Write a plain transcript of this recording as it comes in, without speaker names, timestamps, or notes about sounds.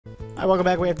Alright, welcome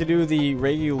back. We have to do the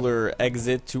regular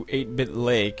exit to 8-Bit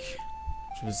Lake,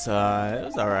 which was, it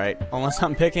was alright. Unless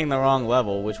I'm picking the wrong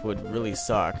level, which would really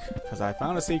suck, because I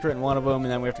found a secret in one of them,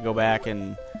 and then we have to go back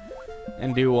and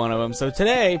do one of them. So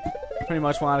today, I pretty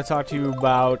much want to talk to you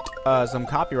about some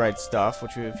copyright stuff,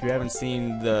 which if you haven't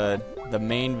seen the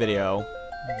main video,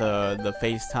 the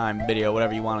FaceTime video,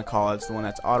 whatever you want to call it, it's the one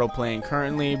that's auto-playing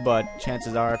currently, but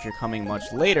chances are if you're coming much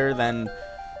later than,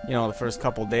 you know, the first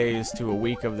couple days to a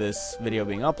week of this video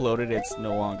being uploaded, it's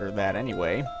no longer that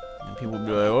anyway. And people will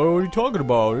be like, oh, what are you talking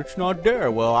about? It's not there.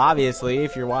 Well, obviously,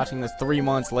 if you're watching this 3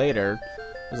 months later,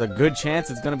 there's a good chance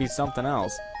it's going to be something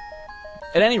else.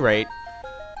 At any rate,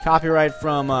 copyright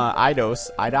from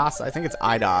IDOS, I think it's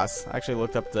IDOS. I actually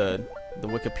looked up the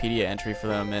Wikipedia entry for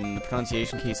them, and the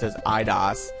pronunciation key says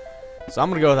IDOS. So I'm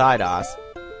going to go with IDOS.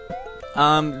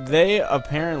 They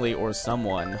apparently, or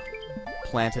someone,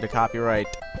 planted a copyright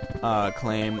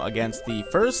claim against the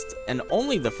first and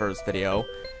only the first video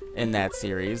in that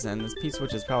series, and this piece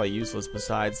which is probably useless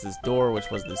besides this door,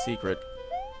 which was the secret.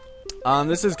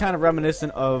 This is kind of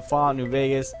reminiscent of Fallout New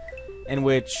Vegas, in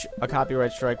which a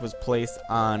copyright strike was placed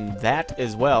on that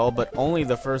as well, but only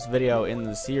the first video in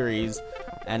the series,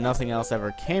 and nothing else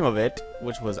ever came of it,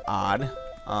 which was odd.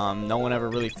 No one ever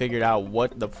really figured out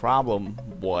what the problem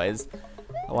was.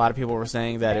 A lot of people were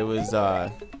saying that it was,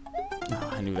 I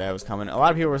knew that was coming. A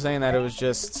lot of people were saying that it was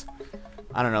just,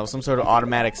 I don't know, some sort of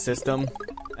automatic system,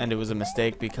 and it was a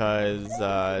mistake because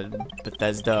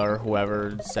Bethesda or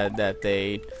whoever said that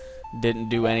they didn't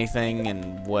do anything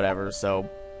and whatever. So,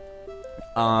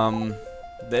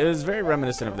 it was very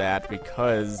reminiscent of that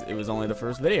because it was only the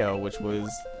first video, which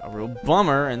was a real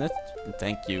bummer. And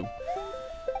thank you.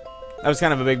 That was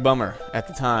kind of a big bummer at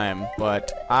the time,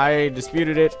 but I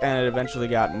disputed it, and it eventually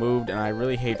got moved, and I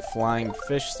really hate flying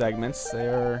fish segments. They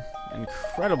are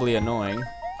incredibly annoying.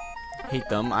 Hate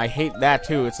them. I hate that,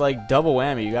 too. It's like double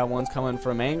whammy. You got ones coming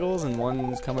from angles, and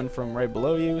one's coming from right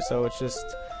below you, so it's just,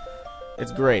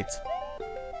 it's great.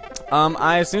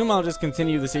 I assume I'll just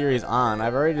continue the series on.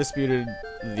 I've already disputed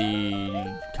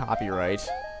the copyright.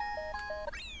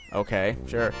 Okay,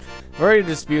 sure. I've already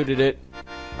disputed it.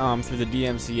 Through the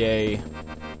DMCA,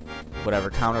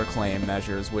 whatever, counterclaim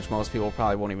measures, which most people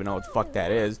probably won't even know what the fuck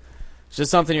that is. It's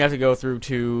just something you have to go through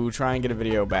to try and get a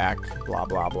video back, blah,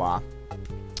 blah, blah.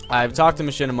 I've talked to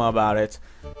Machinima about it,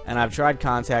 and I've tried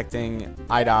contacting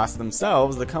IDOS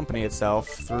themselves, the company itself,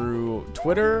 through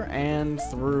Twitter and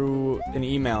through an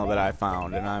email that I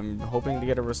found, and I'm hoping to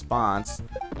get a response,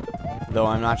 though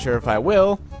I'm not sure if I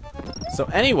will. So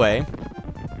anyway,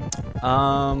 do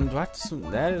I have to,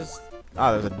 that is...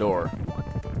 Oh, there's a door.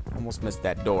 Almost missed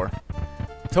that door.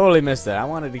 Totally missed it. I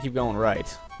wanted to keep going right.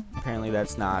 Apparently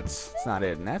that's not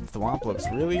it. And that thwomp looks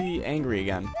really angry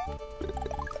again.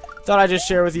 Thought I'd just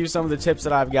share with you some of the tips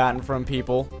that I've gotten from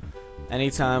people.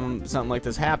 Anytime something like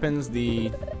this happens, the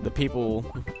people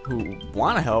who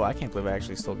want to help, I can't believe I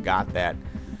actually still got that.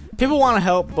 People want to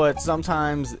help, but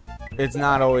sometimes it's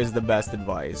not always the best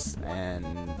advice. And,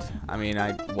 I mean,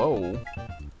 whoa.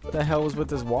 What the hell was with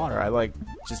this water? I, like,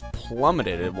 just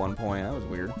plummeted at one point. That was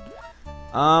weird.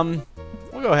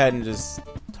 We'll go ahead and just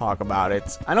talk about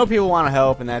it. I know people want to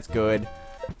help, and that's good.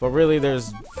 But really,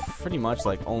 there's pretty much,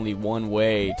 like, only one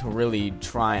way to really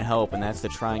try and help, and that's to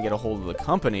try and get a hold of the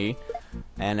company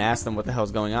and ask them what the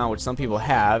hell's going on, which some people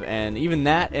have. And even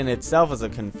that in itself is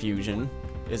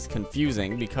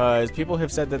confusing because people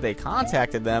have said that they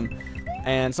contacted them,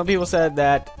 and some people said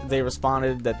that they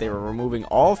responded that they were removing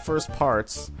all first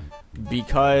parts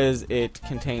because it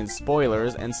contains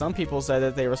spoilers, and some people said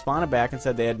that they responded back and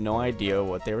said they had no idea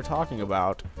what they were talking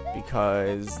about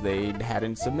because they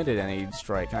hadn't submitted any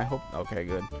strike. And I hope, okay,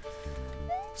 good.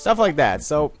 Stuff like that.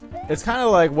 So it's kind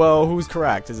of like, well, who's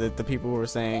correct? Is it the people who were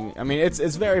saying, I mean, it's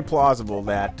very plausible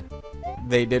that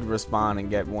they did respond and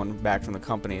get one back from the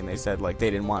company, and they said, like, they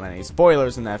didn't want any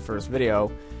spoilers in that first video,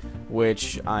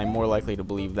 which I'm more likely to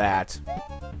believe that,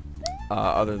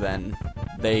 other than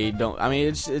they don't. I mean,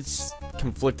 it's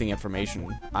conflicting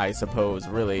information, I suppose,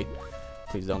 really.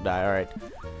 Please don't die. Alright.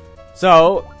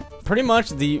 So, pretty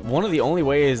much one of the only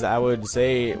ways I would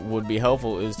say would be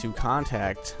helpful is to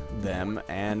contact them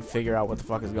and figure out what the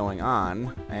fuck is going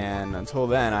on. And until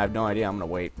then, I have no idea. I'm gonna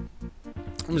wait.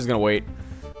 I'm just gonna wait.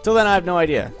 Till then, I have no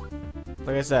idea.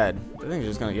 Like I said, I think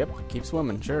just gonna, keep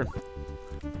swimming, sure.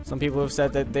 Some people have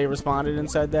said that they responded and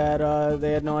said that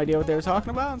they had no idea what they were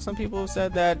talking about, and some people have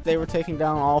said that they were taking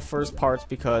down all first parts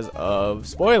because of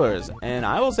spoilers. And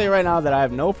I will say right now that I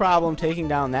have no problem taking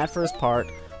down that first part,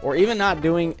 or even not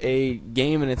doing a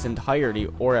game in its entirety,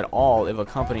 or at all, if a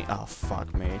company... Oh,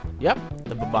 fuck me. Yep,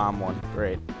 the bomb one.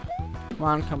 Great. Come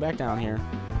on, come back down here.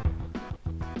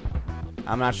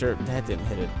 I'm not sure. That didn't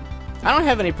hit it. I don't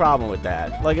have any problem with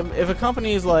that. Like, if a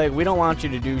company is like, we don't want you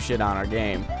to do shit on our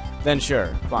game, then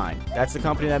sure, fine. That's the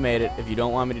company that made it. If you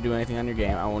don't want me to do anything on your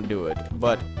game, I won't do it.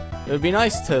 But it would be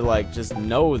nice to, like, just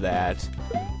know that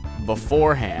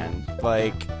beforehand.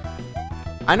 Like,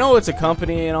 I know it's a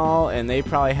company and all, and they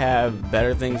probably have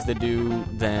better things to do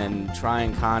than try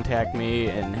and contact me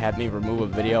and have me remove a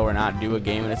video or not do a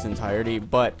game in its entirety.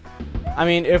 But, I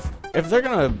mean, if they're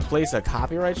gonna place a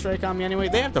copyright strike on me anyway,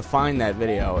 they have to find that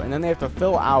video, and then they have to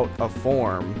fill out a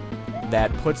form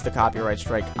that puts the copyright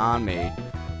strike on me.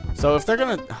 So if they're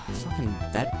gonna... fucking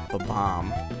that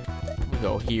bomb. We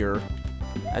go here.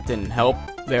 That didn't help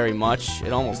very much.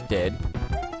 It almost did.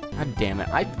 God damn it.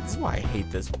 This is why I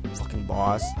hate this fucking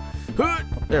boss.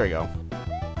 There we go.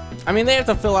 I mean, they have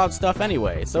to fill out stuff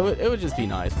anyway, so it would just be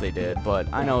nice if they did,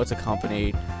 but I know it's a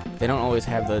company. They don't always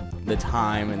have the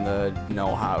time and the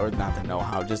know-how, or not the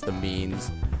know-how, just the means.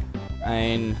 I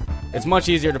mean, it's much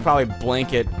easier to probably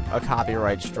blanket a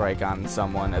copyright strike on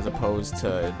someone as opposed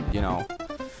to, you know...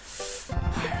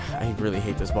 I really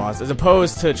hate this boss. As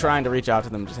opposed to trying to reach out to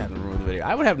them and just having them remove the video.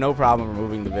 I would have no problem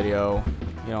removing the video,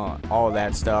 you know, all of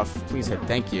that stuff. Please hit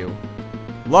thank you.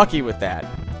 Lucky with that.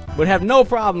 Would have no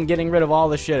problem getting rid of all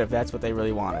the shit if that's what they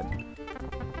really wanted.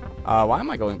 Why am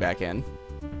I going back in?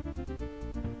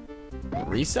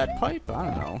 Reset pipe? I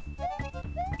don't know.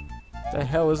 What the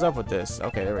hell is up with this?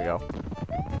 Okay, there we go.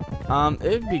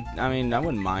 It'd be, I mean, I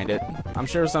wouldn't mind it. I'm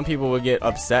sure some people would get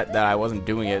upset that I wasn't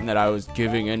doing it and that I was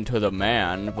giving in to the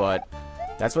man, but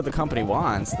that's what the company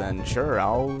wants, then sure,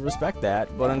 I'll respect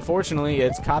that. But unfortunately,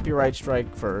 it's copyright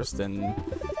strike first and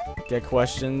get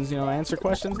questions, you know, answer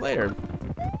questions later.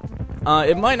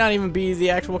 It might not even be the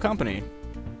actual company.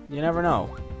 You never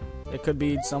know. It could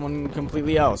be someone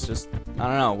completely else. Just, I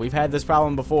don't know. We've had this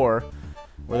problem before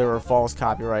where there were false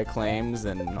copyright claims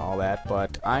and all that,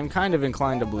 but I'm kind of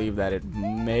inclined to believe that it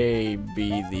may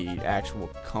be the actual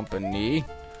company.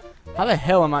 How the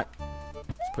hell am I...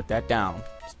 Just put that down.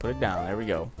 Just put it down. There we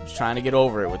go. Just trying to get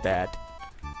over it with that.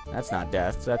 That's not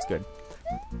death, so that's good.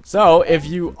 So, if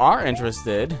you are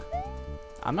interested...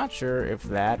 I'm not sure if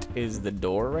that is the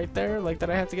door right there, like that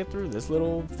I have to get through, this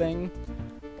little thing,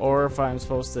 or if I'm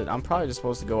supposed to, I'm probably just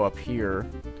supposed to go up here,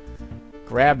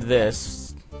 grab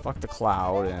this, fuck the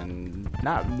cloud, and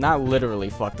not literally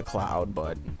fuck the cloud,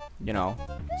 but, you know.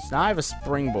 So now I have a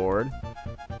springboard,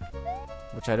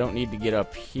 which I don't need to get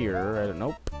up here.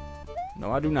 Nope.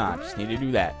 No, I do not. Just need to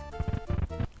do that.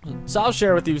 So I'll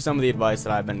share with you some of the advice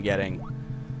that I've been getting.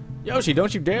 Yoshi,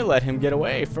 don't you dare let him get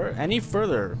away any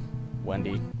further.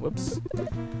 Wendy. Whoops.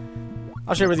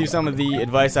 I'll share with you some of the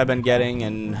advice I've been getting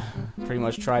and pretty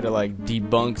much try to, like,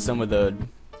 debunk some of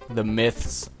the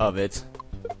myths of it,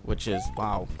 which is,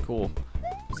 wow, cool.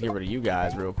 Let's get rid of you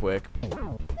guys real quick.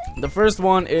 The first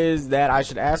one is that I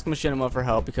should ask Machinima for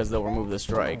help because they'll remove the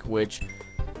strike, which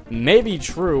may be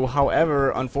true.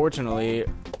 However, unfortunately,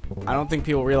 I don't think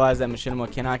people realize that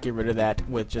Machinima cannot get rid of that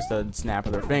with just a snap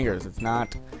of their fingers. It's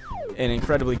not an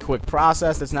incredibly quick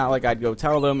process. It's not like I'd go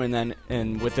tell them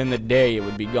and within the day it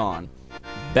would be gone.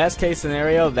 Best case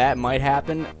scenario, that might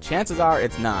happen. Chances are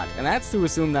it's not. And that's to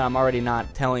assume that I'm already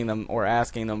not telling them or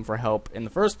asking them for help in the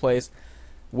first place,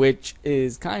 which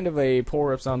is kind of a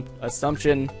poor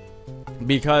assumption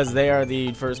because they are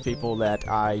the first people that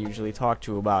I usually talk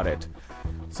to about it.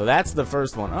 So that's the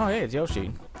first one. Oh, hey, it's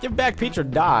Yoshi. Give back Peach or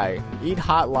die. Eat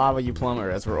hot lava, you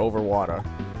plumber, as we're over water.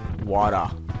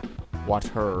 Water.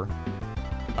 Water.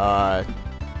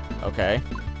 Okay.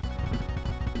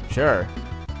 Sure.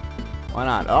 Why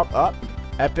not? Up.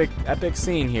 Epic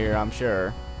scene here, I'm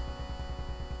sure.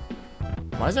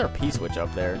 Why is there a P-switch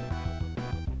up there?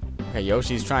 Okay,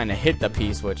 Yoshi's trying to hit the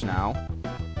P-switch now.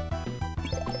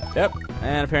 Yep,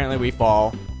 and apparently we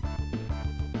fall.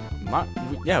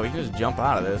 Yeah, we can just jump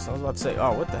out of this. I was about to say,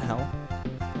 oh, what the hell?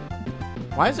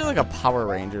 Why is there like a Power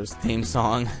Rangers theme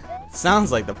song?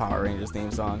 Sounds like the Power Rangers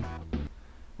theme song.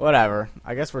 Whatever.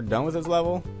 I guess we're done with this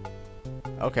level.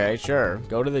 Okay, sure.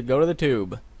 Go to the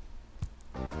tube.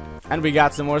 And we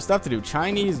got some more stuff to do.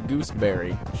 Chinese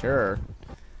gooseberry. Sure.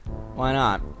 Why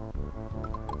not?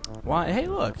 Why? Hey,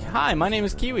 look. Hi, my name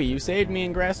is Kiwi. You saved me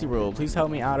in Grassy World. Please help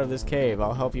me out of this cave.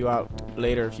 I'll help you out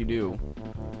later if you do.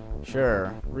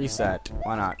 Sure. Reset.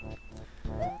 Why not?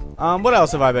 What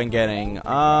else have I been getting?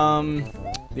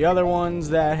 The other ones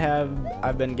that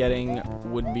I've been getting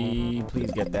would be...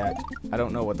 Please get that. I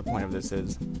don't know what the point of this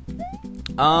is.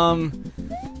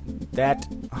 That...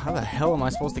 How the hell am I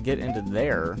supposed to get into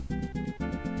there?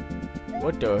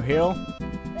 What the hell?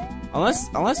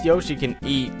 Unless Yoshi can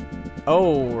eat...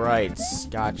 Oh, right.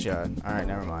 Gotcha. Alright,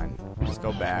 never mind. Let's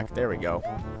go back. There we go.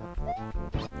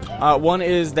 One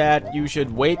is that you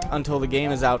should wait until the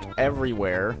game is out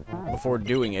everywhere before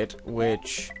doing it,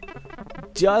 which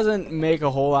doesn't make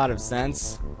a whole lot of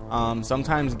sense.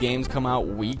 Sometimes games come out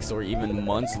weeks or even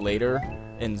months later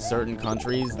in certain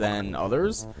countries than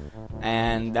others,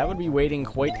 and that would be waiting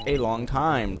quite a long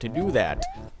time to do that.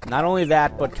 Not only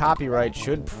that, but copyright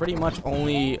should pretty much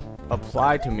only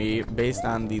apply to me based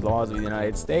on the laws of the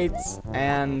United States,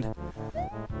 and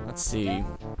let's see,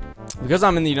 because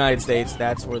I'm in the United States,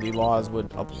 that's where the laws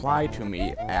would apply to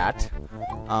me at.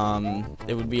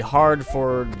 It would be hard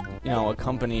for, you know, a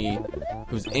company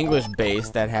who's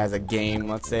English-based that has a game,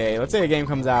 let's say a game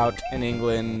comes out in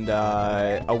England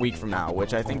a week from now,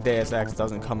 which I think Deus Ex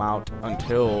doesn't come out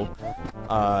until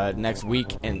next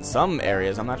week in some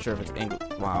areas. I'm not sure if it's England.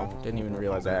 Wow, didn't even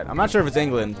realize that. I'm not sure if it's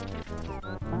England,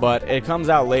 but it comes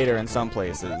out later in some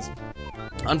places.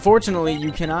 Unfortunately,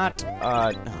 you cannot,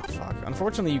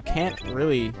 Unfortunately, you can't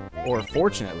really, or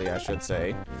fortunately, I should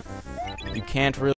say, you can't really